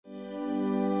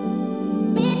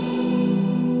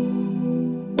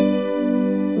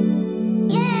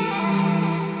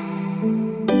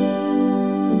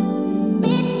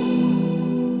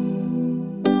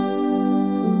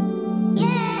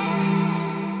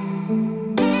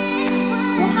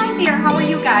there, how are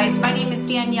you guys? My name is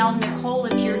Danielle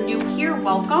Nichole. If you're new here,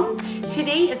 welcome.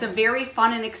 Today is a very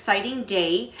fun and exciting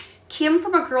day. Kim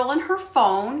from A Girl and Her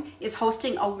Phone is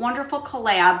hosting a wonderful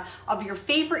collab of your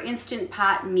favorite Instant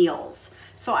Pot meals.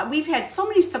 So we've had so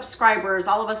many subscribers,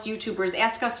 all of us YouTubers,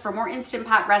 ask us for more Instant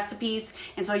Pot recipes,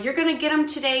 and so you're gonna get them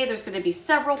today. There's gonna be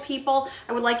several people.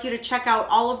 I would like you to check out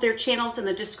all of their channels in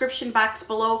the description box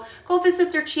below. Go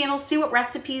visit their channels, see what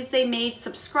recipes they made,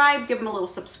 subscribe, give them a little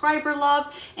subscriber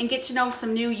love, and get to know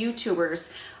some new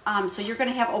YouTubers. So you're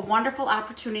gonna have a wonderful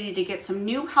opportunity to get some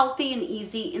new, healthy, and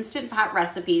easy Instant Pot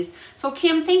recipes. So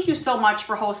Kim, thank you so much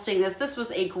for hosting this. This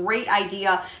was a great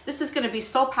idea. This is gonna be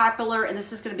so popular, and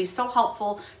this is gonna be so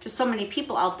helpful to so many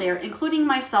people out there, including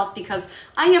myself, because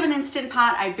I have an Instant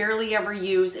Pot I barely ever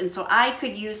use, and so I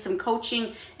could use some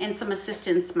coaching and some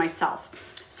assistance myself.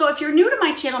 So if you're new to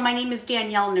my channel, my name is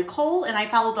Danielle Nichole, and I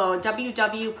follow the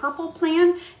WW Purple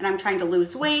plan, and I'm trying to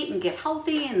lose weight and get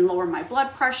healthy and lower my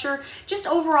blood pressure, just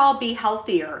overall be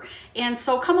healthier. And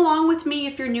so come along with me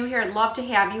if you're new here. I'd love to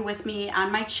have you with me on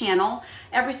my channel.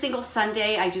 Every single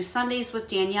Sunday, I do Sundays with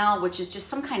Danielle, which is just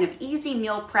some kind of easy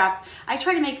meal prep. I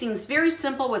try to make things very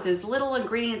simple with as little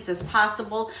ingredients as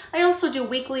possible. I also do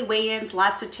weekly weigh-ins,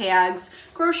 lots of tags,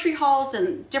 grocery hauls,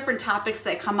 and different topics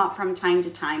that come up from time to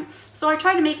time. So I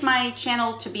try to make my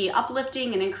channel to be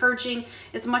uplifting and encouraging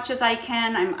as much as I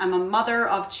can. I'm a mother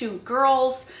of 2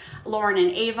 girls, Lauren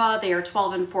and Ava. They are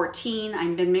 12 and 14.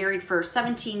 I've been married for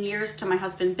 17 years to my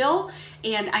husband Bill,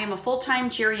 and I am a full-time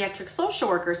geriatric social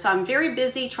worker. So I'm very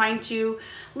busy trying to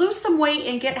lose some weight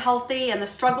and get healthy, and the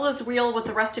struggle is real with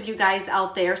the rest of you guys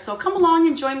out there. So come along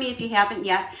and join me if you haven't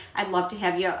yet. I'd love to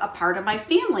have you a part of my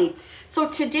family. So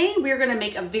today we're gonna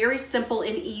make a very simple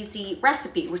and easy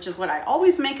recipe, which is what I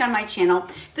always make on my channel.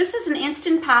 This is an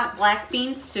Instant Pot black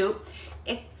bean soup.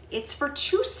 It's for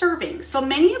 2 servings. So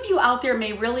many of you out there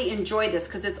may really enjoy this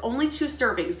because it's only 2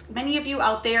 servings. Many of you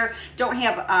out there don't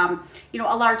have you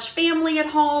know, a large family at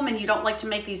home, and you don't like to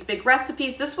make these big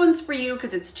recipes. This one's for you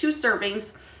because it's 2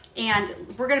 servings, and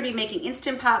we're gonna be making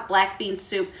Instant Pot black bean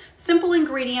soup. Simple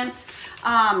ingredients.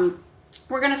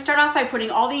 We're gonna start off by putting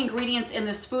all the ingredients in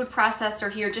this food processor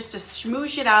here just to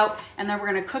smoosh it out, and then we're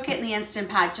gonna cook it in the Instant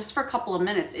Pot just for a couple of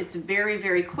minutes. It's very,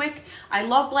 very quick. I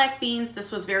love black beans.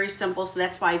 This was very simple, so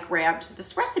that's why I grabbed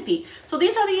this recipe. So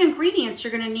these are the ingredients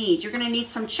you're gonna need. You're gonna need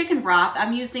some chicken broth.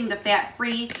 I'm using the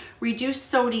fat-free reduced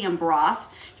sodium broth.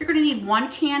 You're gonna need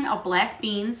 1 can of black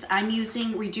beans. I'm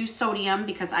using reduced sodium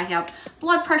because I have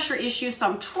blood pressure issues, so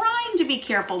I'm trying to be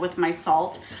careful with my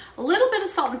salt. A little bit of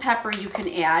salt and pepper you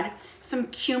can add. Some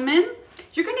cumin.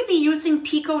 You're gonna be using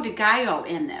pico de gallo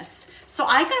in this. So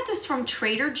I got this from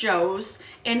Trader Joe's,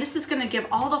 and this is gonna give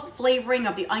all the flavoring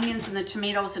of the onions and the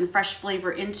tomatoes and fresh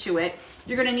flavor into it.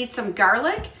 You're gonna need some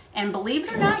garlic, and believe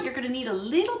it or not, you're gonna need a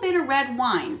little bit of red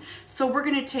wine. So we're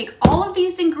gonna take all of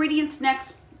these ingredients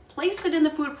next, place it in the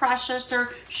food processor,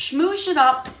 smoosh it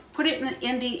up, put it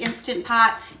in the Instant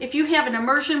Pot. If you have an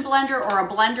immersion blender or a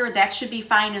blender, that should be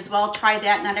fine as well. Try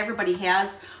that. Not everybody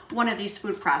has one of these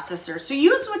food processors. So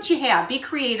use what you have. Be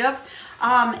creative.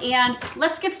 And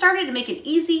let's get started to make an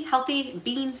easy, healthy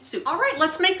bean soup. All right,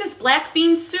 let's make this black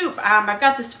bean soup. I've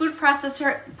got this food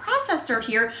processor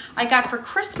here I got for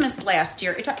Christmas last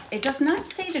year. It does not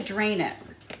say to drain it.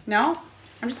 No?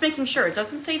 I'm just making sure. It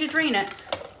doesn't say to drain it.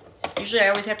 Usually I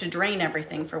always have to drain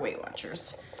everything for Weight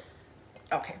Watchers.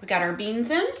 Okay, we got our beans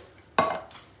in. A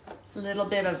little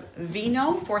bit of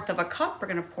vino, 1/4 of a cup. We're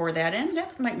gonna pour that in.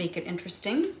 That might make it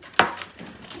interesting.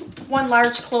 1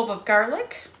 large clove of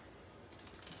garlic.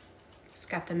 It's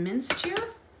got them minced here.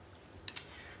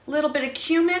 A little bit of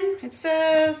cumin. It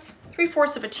says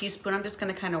 3/4 of a teaspoon. I'm just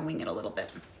gonna kind of wing it a little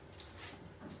bit.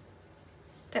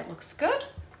 That looks good.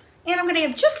 And I'm gonna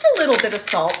add just a little bit of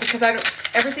salt because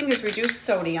everything is reduced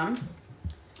sodium.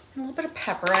 And a little bit of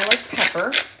pepper. I like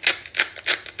pepper.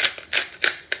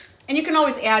 And you can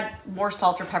always add more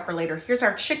salt or pepper later. Here's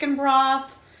our chicken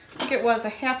broth. I think it was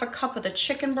 1/2 cup of the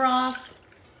chicken broth.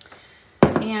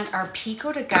 And our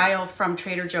pico de gallo from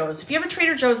Trader Joe's. If you have a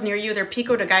Trader Joe's near you, they're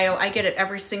pico de gallo. I get it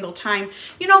every single time.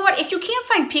 You know what? If you can't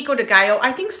find pico de gallo,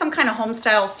 I think some kind of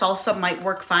home-style salsa might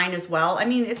work fine as well. I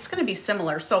mean, it's gonna be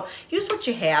similar. So use what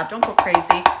you have. Don't go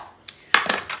crazy.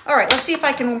 All right, let's see if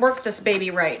I can work this baby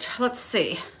right. Let's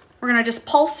see. We're gonna just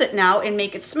pulse it now and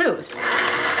make it smooth.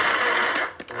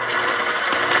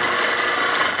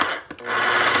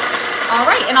 All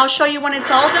right, and I'll show you when it's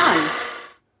all done.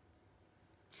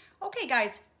 Okay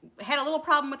guys, had a little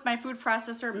problem with my food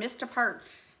processor, missed a part.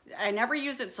 I never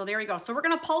use it, so there we go. So we're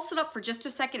gonna pulse it up for just a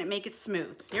second and make it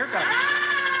smooth. Here it goes.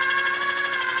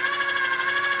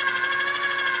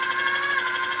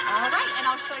 All right, and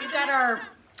I'll show you. We got our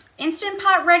Instant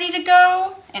Pot ready to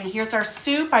go. And here's our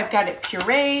soup. I've got it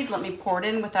pureed. Let me pour it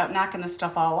in without knocking the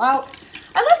stuff all out.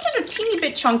 I left it a teeny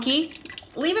bit chunky.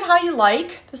 Leave it how you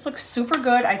like. This looks super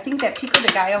good. I think that pico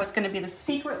de gallo is going to be the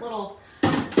secret little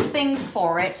thing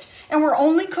for it. And we're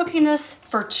only cooking this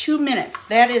for 2 minutes.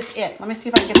 That is it. Let me see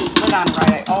if I can get this lid on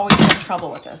right. I always have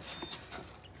trouble with this.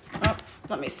 Oh,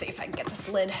 let me see if I can get this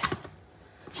lid.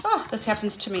 Oh, this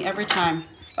happens to me every time.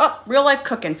 Oh, real life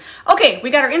cooking. Okay, we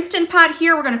got our Instant Pot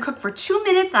here. We're gonna cook for 2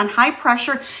 minutes on high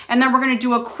pressure, and then we're gonna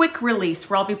do a quick release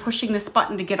where I'll be pushing this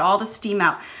button to get all the steam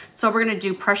out. So we're gonna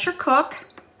do pressure cook,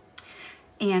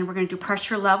 and we're gonna do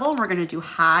pressure level, we're gonna do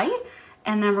high,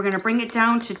 and then we're gonna bring it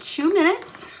down to 2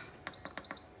 minutes.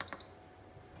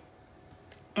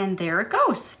 And there it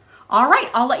goes. All right,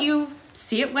 I'll let you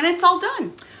see it when it's all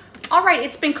done. All right,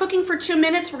 it's been cooking for 2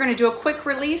 minutes. We're gonna do a quick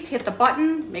release, hit the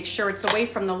button, make sure it's away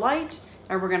from the light,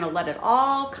 and we're gonna let it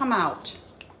all come out.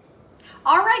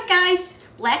 All right, guys,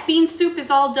 black bean soup is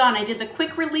all done. I did the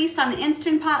quick release on the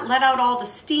Instant Pot, let out all the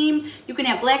steam. You can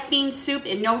have black bean soup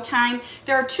in no time.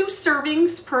 There are 2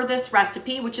 servings per this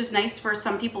recipe, which is nice for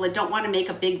some people that don't want to make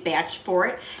a big batch for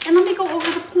it. And let me go over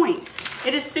the points.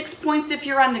 It is 6 points if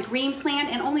you're on the green plan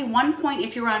and only 1 point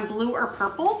if you're on blue or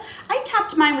purple. I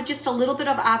topped mine with just a little bit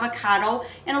of avocado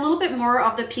and a little bit more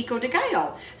of the pico de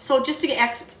gallo. So just to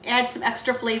add some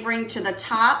extra flavoring to the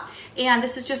top. And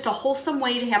this is just a wholesome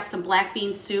way to have some black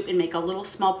bean soup and make a little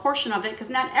small portion of it, because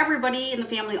not everybody in the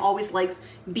family always likes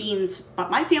beans, but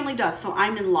my family does, so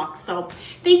I'm in luck. So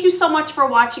thank you so much for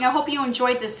watching. I hope you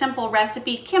enjoyed this simple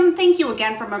recipe. Kim, thank you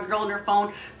again from A Girl and Her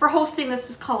Phone for hosting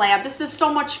this collab. This is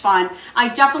so much fun. I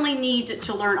definitely need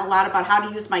to learn a lot about how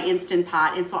to use my Instant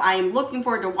Pot, and so I am looking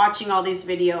forward to watching all these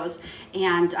videos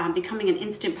and becoming an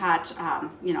Instant Pot,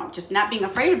 you know, just not being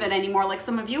afraid of it anymore like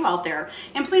some of you out there.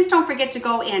 And please don't forget to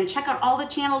go and check out all the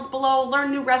channels below, learn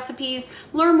new recipes,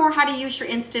 learn more how to use your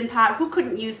Instant Pot. Who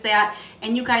couldn't use that?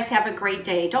 And you guys have a great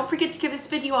day. Don't forget to give this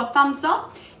video a thumbs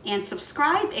up and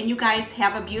subscribe, and you guys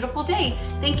have a beautiful day.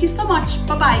 Thank you so much.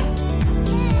 Bye-bye.